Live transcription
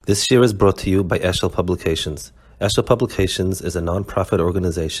This year is brought to you by Eshel Publications. Eshel Publications is a non-profit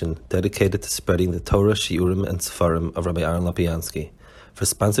organization dedicated to spreading the Torah, Shiurim, and Sefarim of Rabbi Aaron Lapiansky. For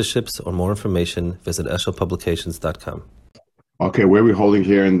sponsorships or more information, visit eshelpublications.com. Okay, where are we holding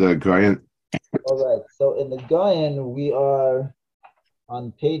here in the Gayan? All right, so in the Gayan, we are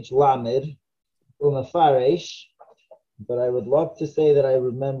on page Lamed, Umafaresh, but I would love to say that I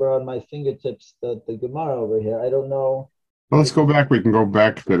remember on my fingertips the Gemara over here. I don't know. Well, let's go back. We can go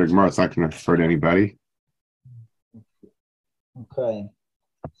back to the Gemara. It's not going to hurt anybody. Okay.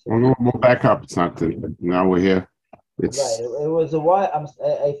 So We'll back up. It's not now we're here. It's right. It was a while.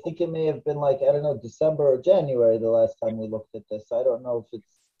 I think it may have been like, I don't know, December or January the last time we looked at this. I don't know if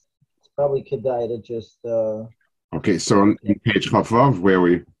it's probably Kedai to just. Okay, so on page Chavav, where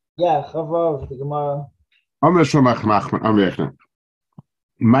we. Yeah, Chavav, the Gemara.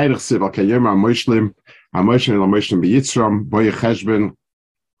 Meidach Siv, okay, Yom HaMoshlim, HaMoshlim B'Yitzram, Boye Cheshben,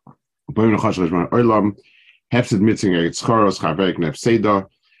 Boye Cheshben Olam, Hefzid Mitzing Eretz Chavek Nefseda,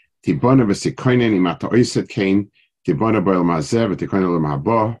 Tibona V'Sikoinen, Imata Oyset Kain, Tibona Boel Mazev, Tikoinen Olam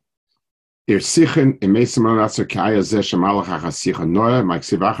Haba, Sichen, Imesim Anatzer Kaya Zeh Shemalach HaChasicha Noah, Mike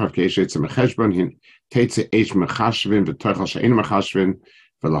Sivachav Keishet Zem Cheshben, Hin Teitze Eish Mechashvin, V'Toichel She'en Mechashvin,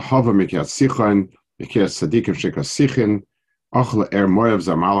 V'Lahava Mikyat Sichon, Mikyat Sadikim Shekha Sichen, Achle Moev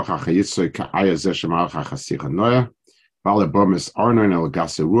Zamalach HaChayitzoy Ka'aya Zeh Shemalach HaChasicha Noah, Vale Bomis Arnoin El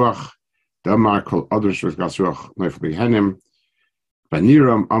Gase Ruach, Damar Kol Others with Gas Ruach Neuf Behenim,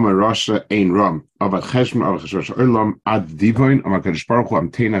 Baniram Amar Rasha Ein Ram, Avad Cheshma Avad Cheshma Olam, Ad Divoin, Amar Kadosh Baruch Hu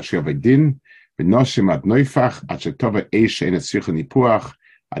Amtein Ad She'avedin, V'Noshim Ad Neufach, Ad Shetova Eish Ein Et Sicha Nipuach,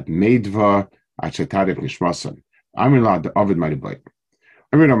 Ad Meidva, Ad Shetarif Nishmasan. Amir La Ad Ovid Mariboy.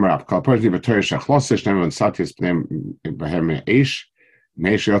 Amir Amar Kol Parzi V'Torah Shachlosish, Neman Satis B'nem B'hem Eish,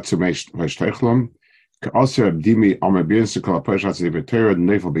 Meish Yotzu Meish V'Shteichlam, Ka'asir Abdimi Amar B'Yinsu Kol Parzi V'Torah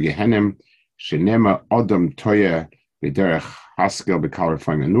Neufel B'Gehenim, Shenema Adam Toya V'Derech Haskel B'Kal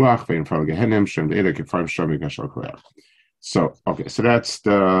Refaim Nuach V'Yin Fram Gehenim Shem De'eda K'Fram Shom Yikashal Koyach. So okay, so that's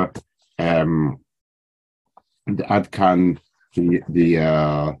the Adkan the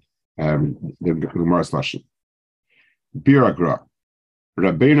Gemara's lesson. Biragra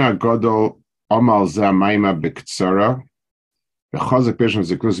Rabbeinu Gadol Amal Zamaima B'Ktsara B'Chazak Bishon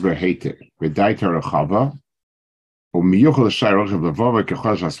Ziklus B'Heiter B'Daita Rechava U'Miyuchel Shai Rochav Levava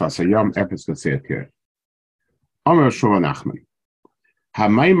K'Chodesh Asfasayam Epis Katzeit here. Amar Shmuel Nachman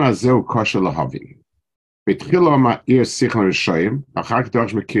Hamaima Zeu Kosher Lahavin B'Tchila Ma Ir Sichon Rishayim Achar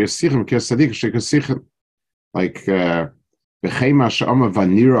K'Dosh Mekir Sichon Mekir Sadik Shekar Sichon like B'Chema She'Amar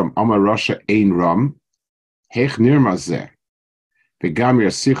Vaniram Amar Rasha Ein Ram Hech Nirma Zeh V'Gam Ir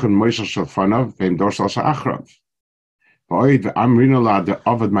Sichon Moishel Shalfanav V'Im Doshal Sha'achrav V'Oid V'Amrino La De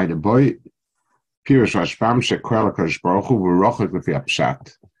Avad Mai De Boy Pirush Rashbam She'Koel HaKadosh Baruch Hu V'Rochot L'Fi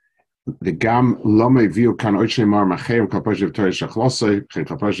HaPshat the Gam Lome View Kan Oichne Mar Machem Kapash V'Torah Shachlosei Chen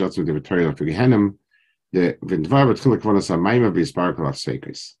Kapash Yatzu De V'Torah L'Figehenim the V'Dvar V'Tchilek Vonas HaMaima V'Yisparek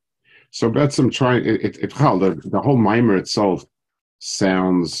L'Afseikis. So that's I'm trying. The whole mimer itself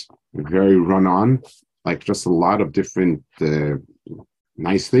sounds very run-on, like just a lot of different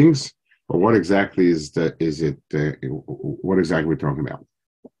nice things. But what exactly what exactly we're talking about?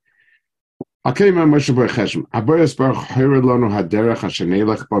 Okay, man, Moshe Bar Cheshem. Abayas Baruch Hired Lanu Haderech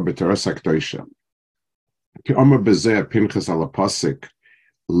Hashanelech Ba B'Torah Sakdoisha. Ki Omer Bezeh Pinchas Ala Pasik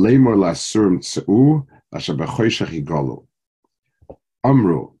Lemor Lasurim Tzeu Asher B'Choshech Yigalu.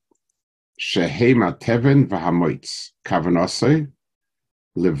 Amru Shehema Teven V'Hamoitz Kavanosei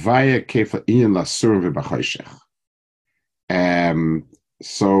Levaya Kefa Inyan Lasurim V'B'Choshech.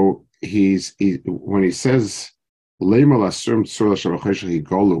 So when he says Lemor Lasurim Tzeu Asher B'Choshech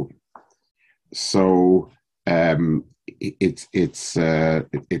Yigalu. So it's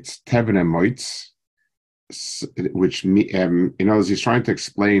Teven and Moitz, which in other words, he's trying to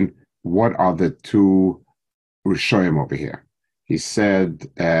explain what are the two Rishoyim over here. He said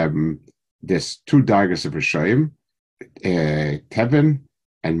there's two daggers of Rishoyim, Teven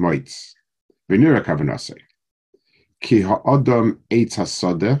and Moitz. V'nira kavanase ki ha'adam eitz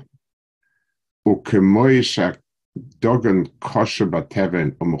hasodeh u'kemoy Dogan kosher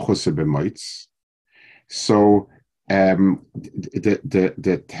bateven umchuse b'moitz. So the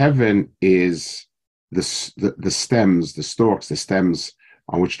teven is the stems, the stalks, the stems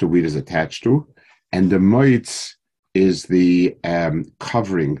on which the wheat is attached to, and the moitz is the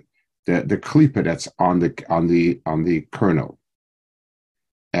covering, the klipa that's on the kernel.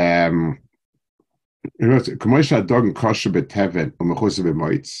 Kamoisha dogan kosher bateven umchuse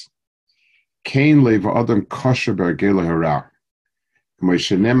b'moitz. Kain leva adam kosher bergela hara.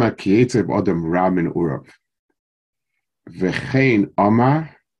 Moishenema kietzev adam ramin urav. V'chein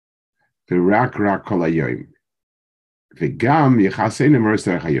amar v'rak rak kol hayoyim. V'gam yichasein emeres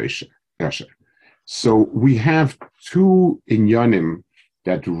derech hayosher. So we have two inyanim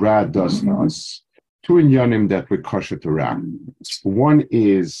that Ra does to us. Two inyanim that we're kosher to Ra. One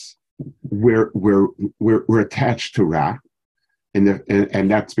is we're attached to Ra, and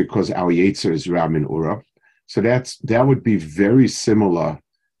that's because our Yetzer is Ra min Ura. So that would be very similar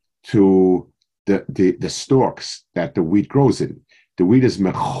to the stalks that the wheat grows in. The wheat is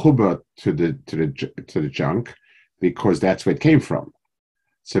mechuba to the junk because that's where it came from.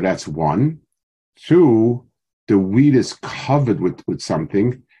 So that's one. Two, the wheat is covered with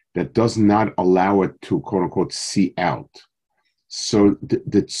something that does not allow it to quote unquote see out. So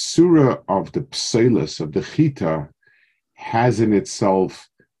the tsura of the pseilus of the chita has in itself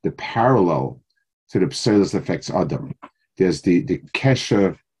the parallel to the pseilus that affects Adam. There's the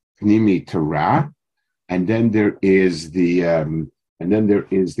kesher pnimi to Ra, and then there is the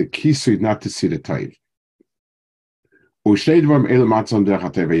kisui not to see the taiv. Ushtei dvarim ele matzon derech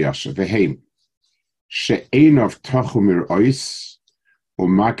hateva yasher veheim she'einav tachu mir ois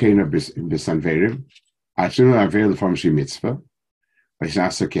u'makeinav b'sanverim ashenu aver l'fam shi mitzvah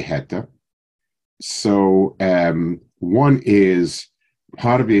v'shnasa keheta. So one is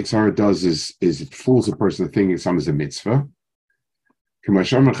part of the Yitzhara does is it fools a person to thinking something is a mitzvah.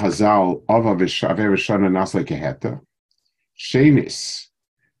 K'mashem Chazal ava v'shaver shana nasa keheta. Shenis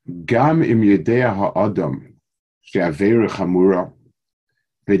gam im yedea ha'adam she'aver chamura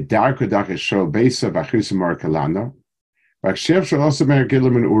v'darka darka shel beisa v'achus markalana v'akshev shel also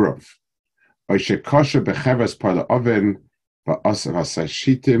mergilim in urav v'shekosha b'cheves par la'oven v'asav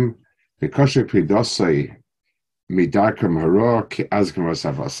ha'sashitim v'kosha pridosai midarkam hara ki azkim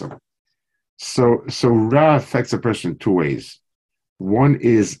v'asavasa. So Ra affects a person in two ways. One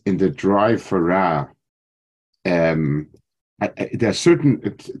is in the drive for Ra. There's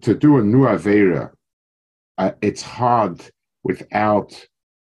certain to do a new avera. It's hard without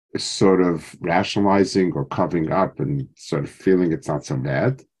sort of rationalizing or covering up and sort of feeling it's not so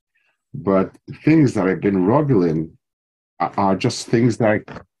bad. But things that I've been ruggling are just things that I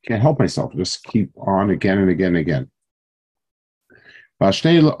can't help myself. Just keep on again and again and again. So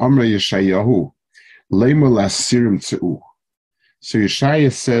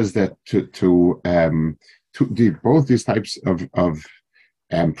Yeshaya says that to both these types of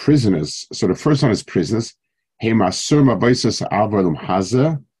prisoners. So the first one is prisoners. These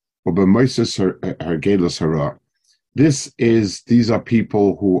are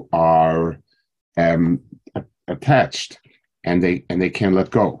people who are attached and they can't let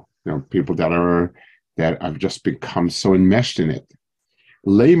go. You know, people that have just become so enmeshed in it.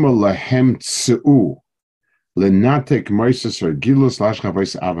 Lema lahem tsu lenatek moises or gilus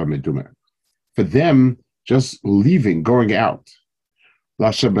lashchavos ava medume. For them, just leaving, going out.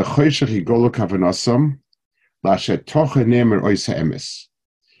 Lasha bechoshech igolo kavanasam, lasha toche nemer oisa emes.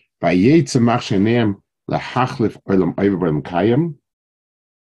 Vayetze machshenem lahachlif olam oivim kayim.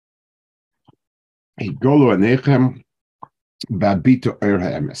 Igolo anechem babito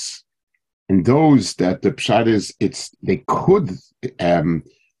oirha emes. And those that the pshat is, they could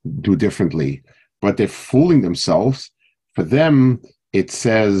do differently, but they're fooling themselves. For them, it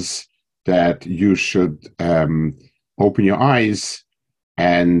says that you should open your eyes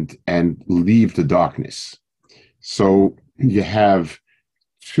and leave the darkness. So you have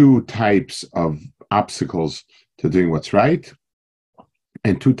two types of obstacles to doing what's right,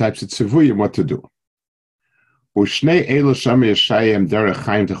 and two types of tzivuyim, what to do. Ushnei elo shama yeshayim derech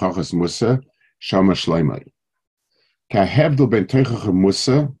chaim techachas musa shama shleimai. Ka hevdel ben teichach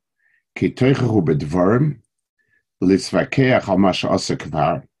musa ki teichachu bedvarim litzvakeach al ma she'asa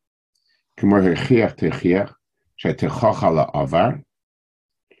kvar k'mor herchiach teichiach she'teichach ala avar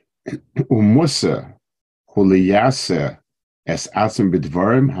u'musa hu liyase es atzim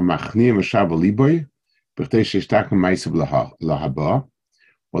bedvarim hamachniim v'shav liboy b'chtei she'ishtakim ma'asav lahaba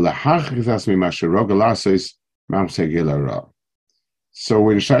u'lahach chizas mima she'rog alasos. So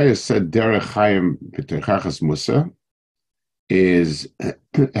when Shaya said Derech Chaim v'Teichachas Musa, is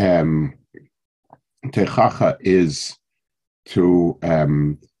Teichacha is to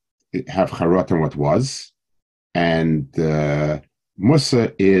have charot on what was, and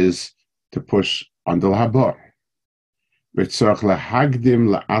Musa is to push on the haba. V'tzorach lahagdim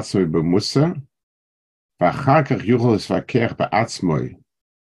la'atzmoi b'Musa, v'achar kach yuchol l'svakech ba'atzmoi,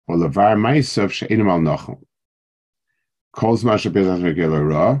 or levar ma'asav she'enim al nachon. Calls Masha Bezat regular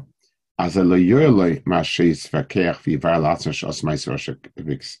raw, as a loyally Mashis Vakech Vivar Latsach as my social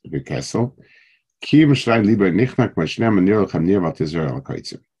Vikessel, Kim Schrein Liber Nichnak, my Schnem and Nircham near what Israel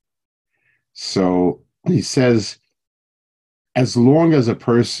Kaitzer. So he says as long as a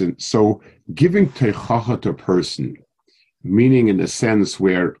person, so giving teichacha to a person, meaning in the sense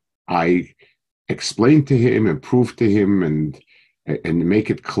where I explain to him and prove to him and make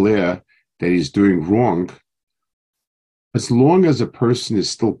it clear that he's doing wrong, as long as a person is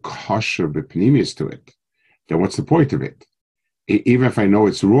still kosher b'pnimis to it, then what's the point of it? Even if I know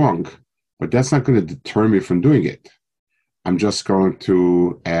it's wrong, but that's not going to deter me from doing it. I'm just going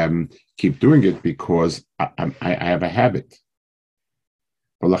to keep doing it because I have a habit.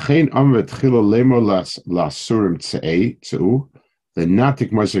 So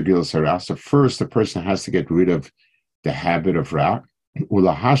first, the person has to get rid of the habit of ra. So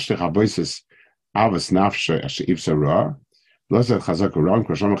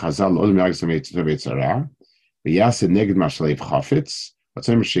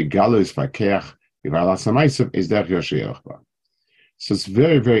it's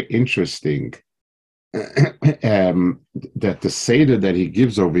very, very interesting that the Seder that he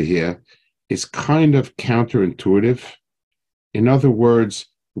gives over here is kind of counterintuitive. In other words,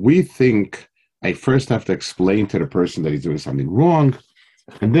 we think I first have to explain to the person that he's doing something wrong,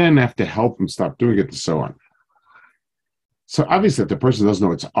 and then I have to help him stop doing it, and so on. So obviously, if the person doesn't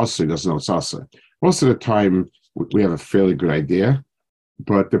know it's asur, he doesn't know it's asur. Most of the time, we have a fairly good idea,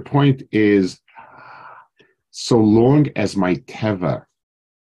 but the point is, so long as my teva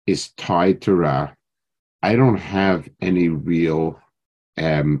is tied to Ra, I don't have any real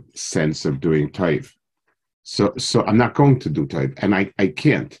sense of doing taiv. So I'm not going to do taiv, and I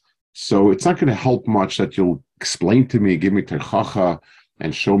can't. So it's not going to help much that you'll explain to me, give me terchacha,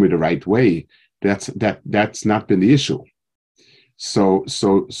 and show me the right way. That's not been the issue. So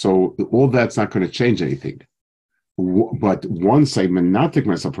all that's not going to change anything. But once I menatik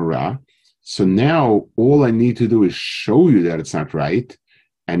myself a Ra, so now all I need to do is show you that it's not right,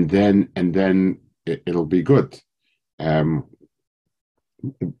 and then it'll be good. First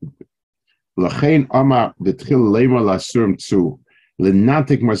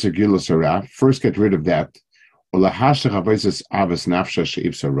get rid of that.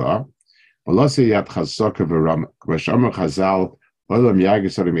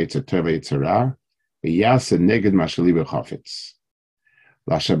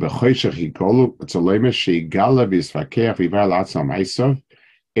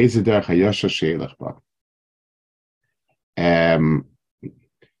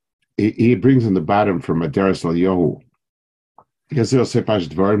 He brings in the bottom from Adaris Al Yohu. Yazil Sepash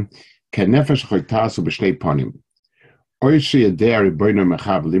Dvarim, Kenefesh Choitasu B'Shnei Ponim. Oishi Adair Boino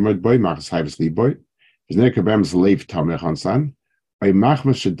Mechav Limud Boy, Machas Havis Liboy, Znekabem's Leif Tamech Hansan, Oy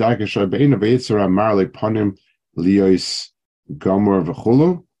Machmas Shadakasha Bein of Yitzara Marley Ponim, Leois Gomor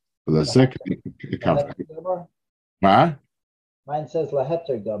Vachulu, Lazek. Mine says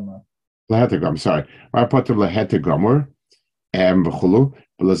Laheter Gomor. Laheter Gomor, sorry. I put the Laheter Gomor. So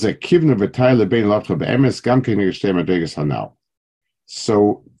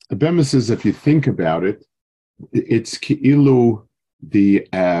the bemis is, if you think about it, it's ki'ilu the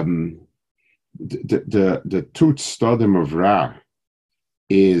tut stadim of Ra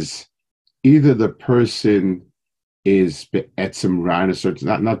is either the person is be'etzim Ra in a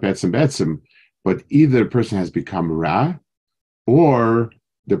certain, not be'etzim, but either the person has become Ra or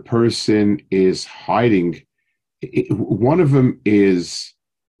the person is hiding. One of them is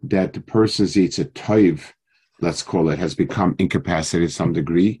that the person's a toiv, let's call it, has become incapacitated to some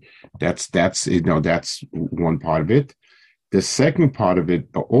degree. That's one part of it. The second part of it,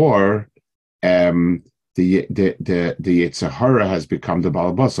 or the Yitzhahara has become the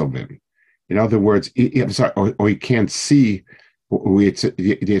balabas of him. In other words, or he can't see. The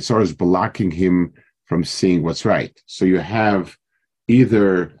Yitzhahara is blocking him from seeing what's right. So you have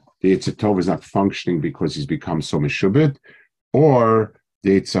either the Yitzhak is not functioning because he's become so meshubed, or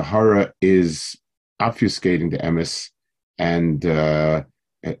the Yitzhahara is obfuscating the emes and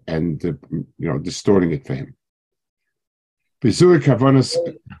distorting it for him.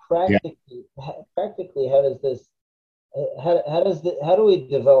 Practically, how do we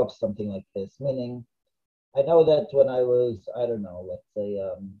develop something like this? Meaning, I know that when I was, I don't know, let's say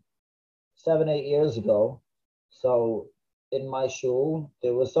 7-8 years ago, so in my shul,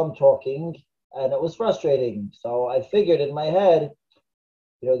 there was some talking, and it was frustrating. So I figured in my head,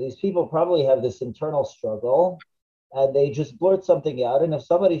 these people probably have this internal struggle, and they just blurt something out. And if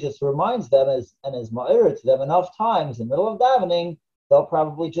somebody just reminds them and is ma'ir to them enough times in the middle of davening, they'll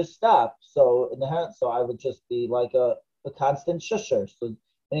probably just stop. So I would just be like a constant shusher. So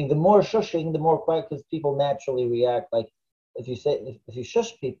meaning the more shushing, the more quiet, because people naturally react. Like if you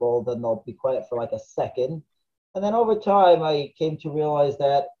shush people, then they'll be quiet for like a second. And then over time, I came to realize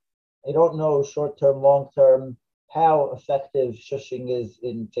that I don't know short-term, long-term how effective shushing is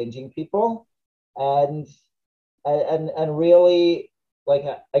in changing people, and really, like,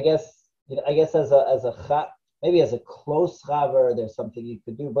 I guess, I guess as a maybe as a close chaver, there's something you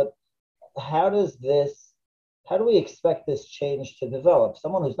could do, but how does this, how do we expect this change to develop?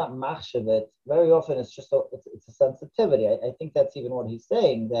 Someone who's not machshav it, very often it's just it's a sensitivity. I think that's even what he's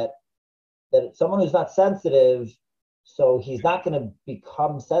saying, that someone who's not sensitive, so he's not going to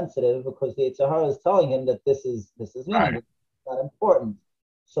become sensitive because the Yetzer Hara is telling him that this is meaningless, it's not important.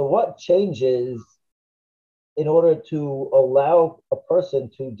 So what changes in order to allow a person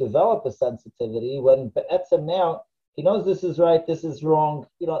to develop a sensitivity when Be'etzem now he knows this is right, this is wrong,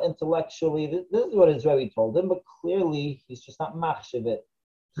 intellectually, this is what his Rebbe told him, but clearly he's just not machshav it.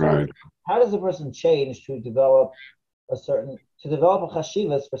 So Right. how does a person change to develop a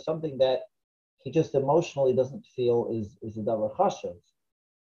chashivas for something that he just emotionally doesn't feel is a davar chashuv?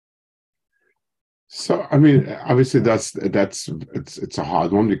 So, I mean, obviously it's a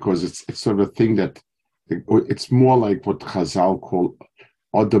hard one, because it's sort of a thing that it's more like what Chazal call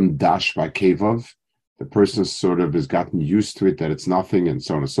Adam Dash by Kevav. The person sort of has gotten used to it, that it's nothing, and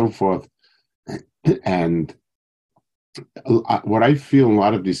so on and so forth. And what I feel in a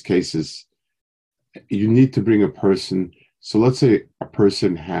lot of these cases, you need to bring a person. So let's say a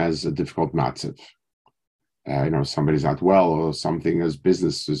person has a difficult matzav. Somebody's not well, or something, his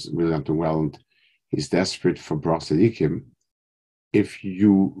business is really not doing well, and he's desperate for brach tzadikim. If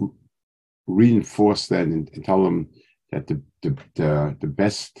you reinforce that and tell them that the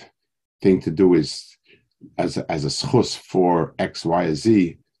best thing to do is as a schus for X, Y, or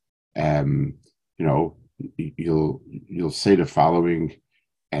Z, you'll say the following,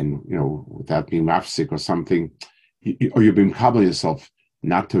 and without being mafsik or something, or you've been cobbling yourself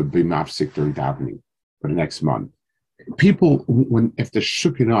not to be mafsik during davening for the next month. People, if they're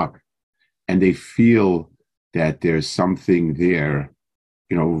shooken up and they feel that there's something there,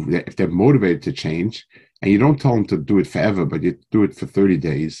 if they're motivated to change, and you don't tell them to do it forever, but you do it for 30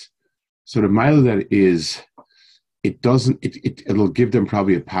 days. So the mile of that is, it'll give them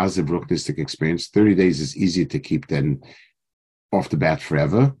probably a positive ruchnistic experience. 30 days is easy to keep then off the bat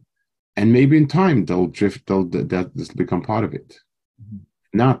forever. And maybe in time they'll drift, that this will become part of it.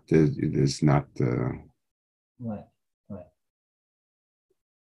 Mm-hmm. It is not. Right.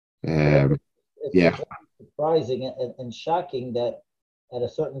 It's surprising and shocking that at a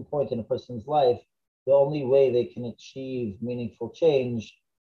certain point in a person's life, the only way they can achieve meaningful change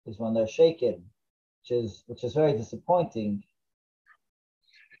is when they're shaken, which is very disappointing.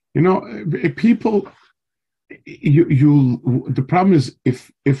 People, the problem is,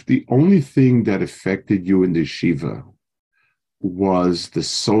 if the only thing that affected you in the yeshiva was the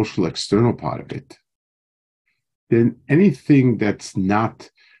social external part of it, then anything that's not,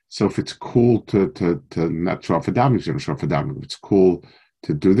 so if it's cool to not show up for davening, if it's cool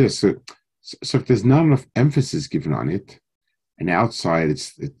to do this, so if there's not enough emphasis given on it, and outside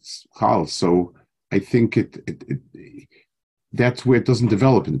it's chal, so I think it that's where it doesn't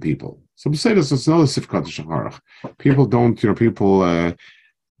develop in people. So we say this, it's another sifkat shaharach. People don't,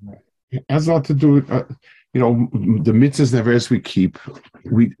 has a lot to do with, the mitzvahs and the we keep,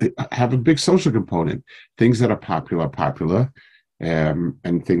 we have a big social component. Things that are popular,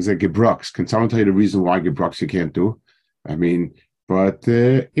 and things that gebrux. Can someone tell you the reason why gebrux you can't do? I mean, but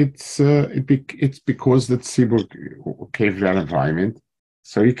it's because that tzibur came from that environment,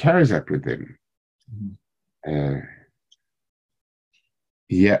 so he carries that with him.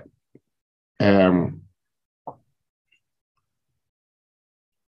 Yeah.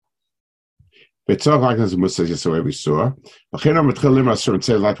 But so like as Musa just so we saw. Achino mitchilim asur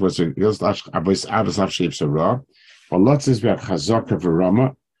say that was abos afshib sarah. But lots is we have chazaka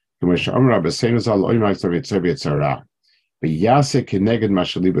v'rama. K'mesh amra b'seinu zal oimak to v'tzev yitzara. B'yase keneged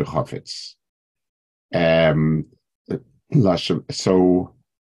mashali b'chafetz. So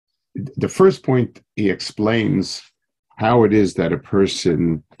the first point, he explains how it is that a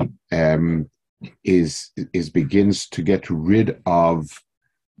person begins to get rid of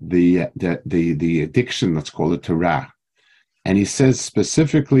the addiction, let's call it Torah. And he says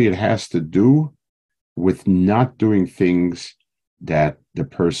specifically it has to do with not doing things that the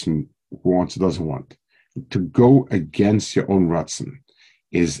person wants or doesn't want. To go against your own ratzon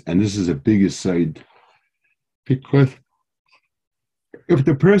is, and this is a big aside, because if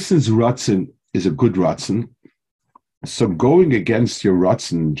the person's ratzon is a good ratzon, so going against your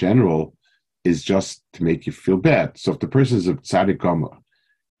ratzon in general is just to make you feel bad. So if the person is a tzaddik Kammah,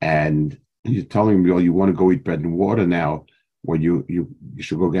 and you're telling him, you want to go eat bread and water now, or you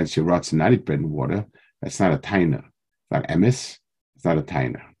should go against your ratzon and not eat bread and water, that's not a taina. It's not emes, it's not a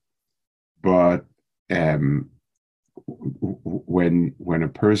taina. But when a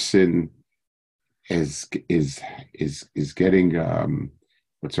person is getting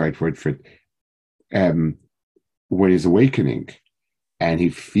what's the right word for it? When he's awakening and he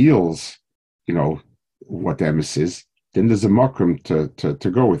feels, what the emes is, then there's a makram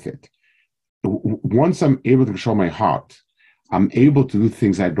to go with it. Once I'm able to control my heart, I'm able to do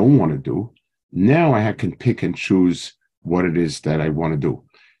things I don't want to do. Now I can pick and choose what it is that I want to do.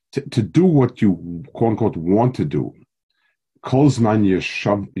 To do what you quote unquote want to do, Kolzman your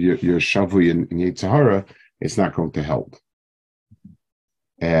shavu in Yitzhara, it's not going to help.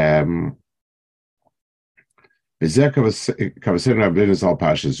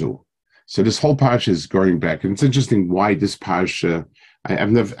 So this whole parsha is going back, and it's interesting why this parsha. I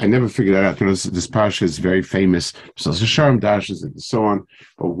never figured that out. This parsha is very famous. So the Sharm dashes and so on.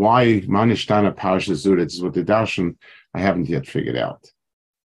 But why Manishtana parsha zu? This is what the darshan I haven't yet figured out.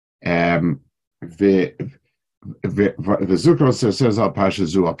 The Zukra says al parsha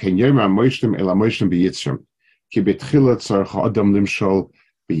zu al ken yom amoishtem el amoishtem beyitzrim ki betchila tzarcha adam limshol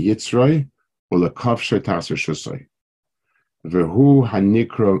beyitzroi ulakav sheitas shusoi vehu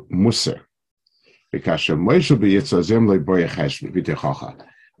hanikra muser. Once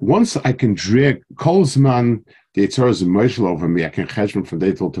I can drag Kolzman, the Yitzhar is emotional over me, I can cheshbon from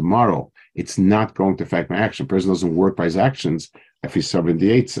day till tomorrow. It's not going to affect my action. A person doesn't work by his actions if he's serving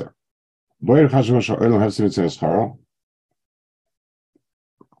the Yitzhar. Legalis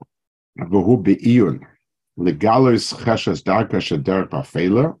cheshes darka shederek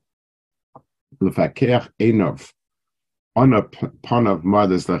bafela lefakech enov on a panav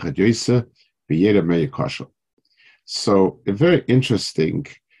mothers lechadyosa. So very interesting.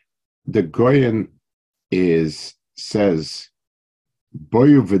 The Goyen says,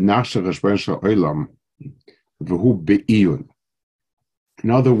 "Boyu v'nasher hashben shel olam v'hu be'iyun." In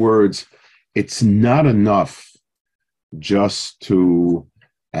other words, it's not enough just to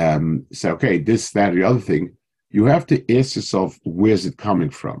say, "Okay, this, that, or the other thing." You have to ask yourself, "Where's it coming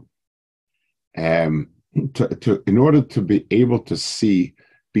from?" In order to be able to see,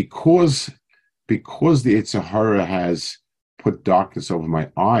 because the Yetzer Hara has put darkness over my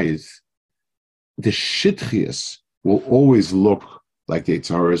eyes, the shitchius will always look like the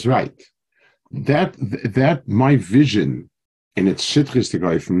Yetzer Hara is right. That my vision in its shitchius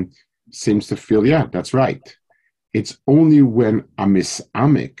tegaifen seems to feel, yeah, that's right. It's only when I'm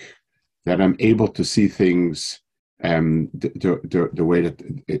misamik that I'm able to see things the way that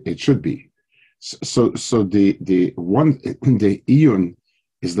it should be. So the iyun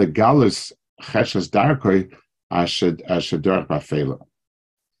is the galus cheshes darkoi ashed dark bafela.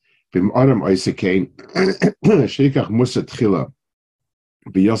 Bim adam oisikein sheikach musa tchila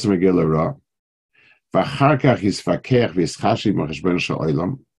biyos megila ra v'acharkach is fakech v'ischashi machashben shel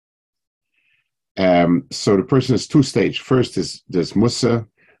olam. So the person is two stage. First is there's musa,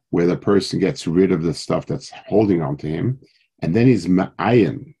 where the person gets rid of the stuff that's holding on to him, and then he's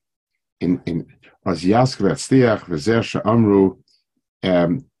ma'ayin in as yask v'atzliach v'zer she'amru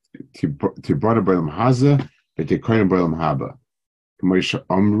tibana b'olam haza v'tekoyin b'olam haba. K'moisha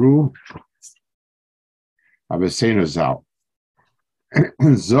amru abeseinu zal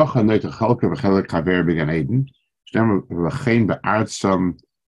zoch hanoit ha'chalka v'chelek chaver b'gan Eden shnem v'chein be'artzam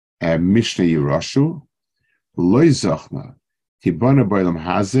Mishnah Yerushu loy zochna tibana b'olam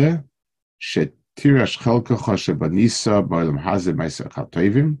haza shetirash chelka choshe banisa b'olam haza ma'aser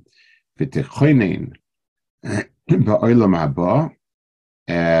chatovim v'tekoyin b'olam haba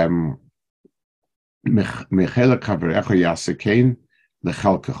mechelek chaverecha yasekein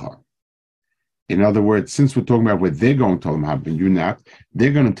lechelkecha. In other words, since we're talking about what they're going to olam haba and you not,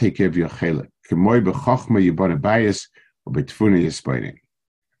 they're going to take care of your chelek. K'moy b'chochma yibana bayis or b'tfuna yispoining.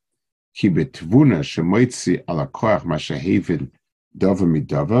 Ki betvuna shemoitzi ala koach ma shehevin dova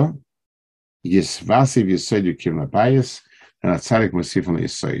midova yisvasiv yisod yukim labayis and atzadik mosifon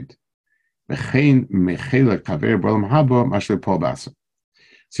yisod v'chein mechelek kaver b'olam haba mashle pol basa.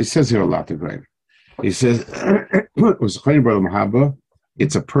 So he says here a lot of great. He says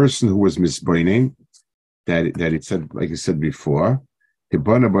it's a person who was misbraining that it said, like he said before. So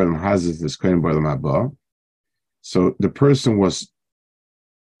the person was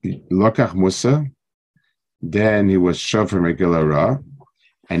Lokach Musa, then he was Shofar Megillah Ra,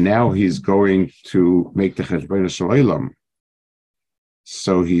 and now he's going to make the Cheshbon Shalom.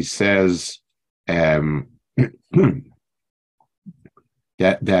 So he says that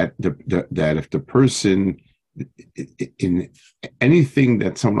if the person in anything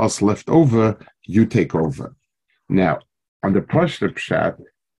that someone else left over, you take over. Now, on the Pashto Pshat,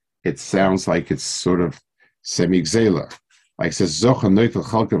 it sounds like it's sort of semi-gzela. Like it says, Zocha Neutel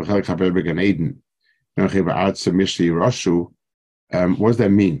Chalka V'Chelek Haber B'Gan Eden. What does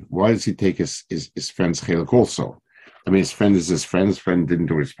that mean? Why does he take his friend's chelik also? I mean, his friend is his friend. His friend didn't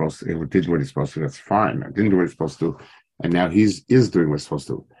do what he's supposed to. If he did what he's supposed to, that's fine. I didn't do what he's supposed to, and now is doing what he's supposed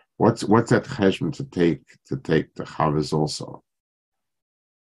to. What's that cheshbon to take the chavos also?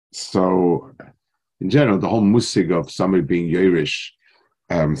 So, in general, the whole musig of somebody being yerish,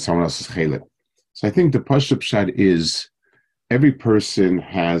 someone else's chelik. So I think the Pashup Pshat is every person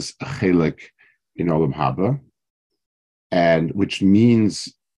has a chelik in Olam Haba, and which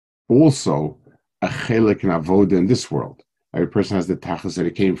means also a chelik and avoda in this world. Every person has the tachas that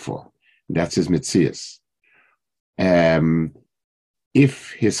he came for. And that's his mitzias.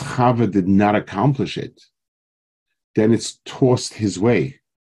 If his chava did not accomplish it, then it's tossed his way,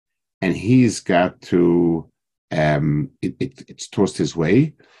 and he's got to. It's tossed his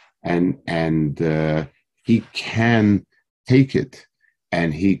way, and he can take it,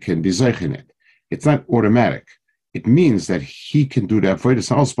 and he can be zeich in it. It's not automatic. It means that he can do the avodah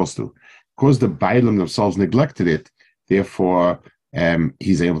someone supposed to. Because the Bailam themselves neglected it, therefore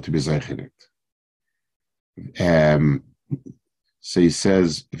he's able to be zeich in it. So he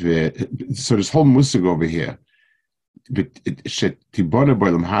says, so this whole musig over here,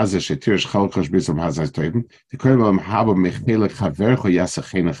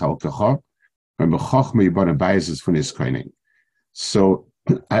 so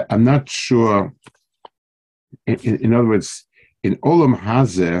I'm not sure. In other words, in Olam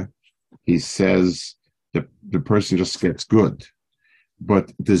Hazeh, he says the person just gets good,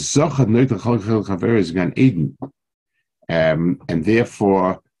 but the Zochad Neutral Chalchel Chaver is Gan Eden, and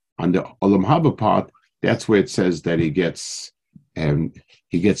therefore on the Olam Haba part, that's where it says that he gets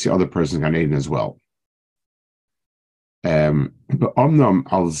the other person Gan Eden as well. But Omnam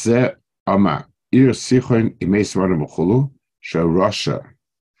Al Zeh Ama Ir Sichon Imeis Rana B'Chulu Shel Rasha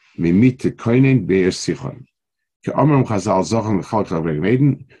Mimit Koinen Beir Sichon. Omnam Chazal Zochad Chalchel Chaver Gan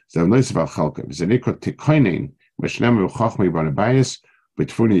Eden Zav Noisav Chalchel V'Zenikot Tikoinen Meshnem V'Chachmei Banabayis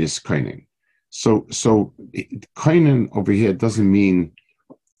B'Tfuni Is Koinen. So koinen over here doesn't mean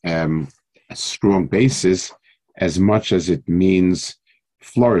a strong basis as much as it means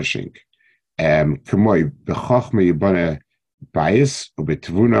flourishing. Kamoi b'chachma yibana bayis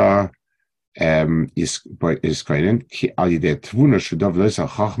u'b'tvuna is koinen ki al yidei tvuna shudav loisa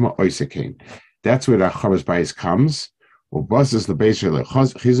chachma oisekein. That's where the chavas bayis comes. Ubas is the base shel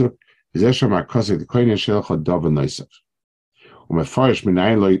chizuk v'zesham akosek the koinen shel chodav noisav. ומפרש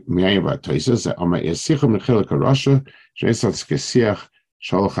מניין והתויסה זה אומר יסיכו מחלק הרשע שעשת כסיח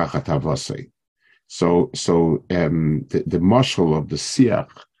שולח התavasei. So the marshal of the siach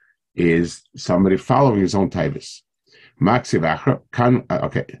is somebody following his own tavis. Maxi v'achra kan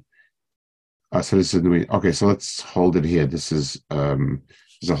okay. So this is okay. So let's hold it here. This is a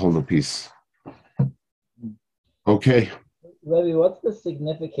whole new piece. Okay. Rabbi, what's the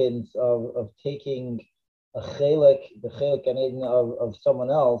significance of taking the chelik of someone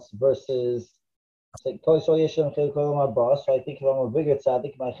else versus say so I think if I'm a bigger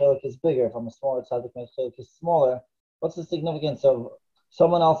tzaddik, my chelik is bigger. If I'm a smaller tzaddik, my chelik is smaller. What's the significance of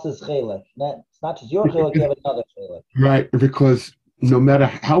someone else's chelik? It's not just your chelik, you have another chelik. Right, because no matter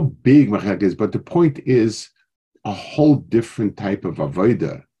how big my chelik is, but the point is a whole different type of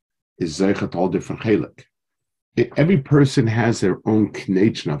avodah is zeichet all different chelik. Every person has their own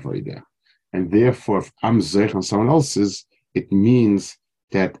kneichen avodah. And therefore, if I'm zeich on someone else's, it means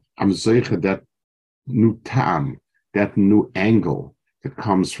that I'm zeich that new tam, that new angle that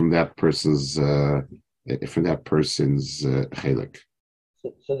comes from that person's chelik.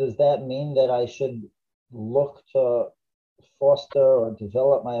 So does that mean that I should look to foster or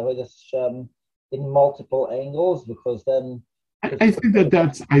develop my avodas Hashem in multiple angles? Because then I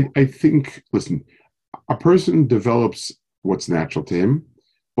think listen, a person develops what's natural to him.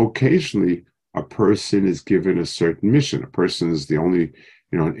 Occasionally, a person is given a certain mission. A person is the only,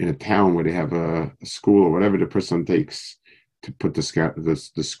 in a town where they have a school or whatever, the person takes to put the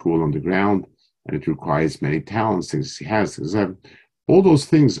school on the ground, and it requires many talents, things he has. All those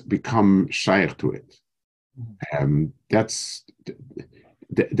things become shaykh to it.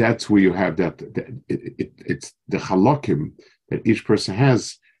 That's where you have that. It's the halakim that each person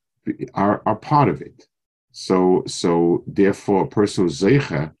has are part of it. So therefore, a person who's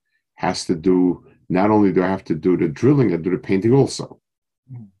zeicha has to do, not only do I have to do the drilling, I do the painting also.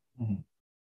 Mm-hmm.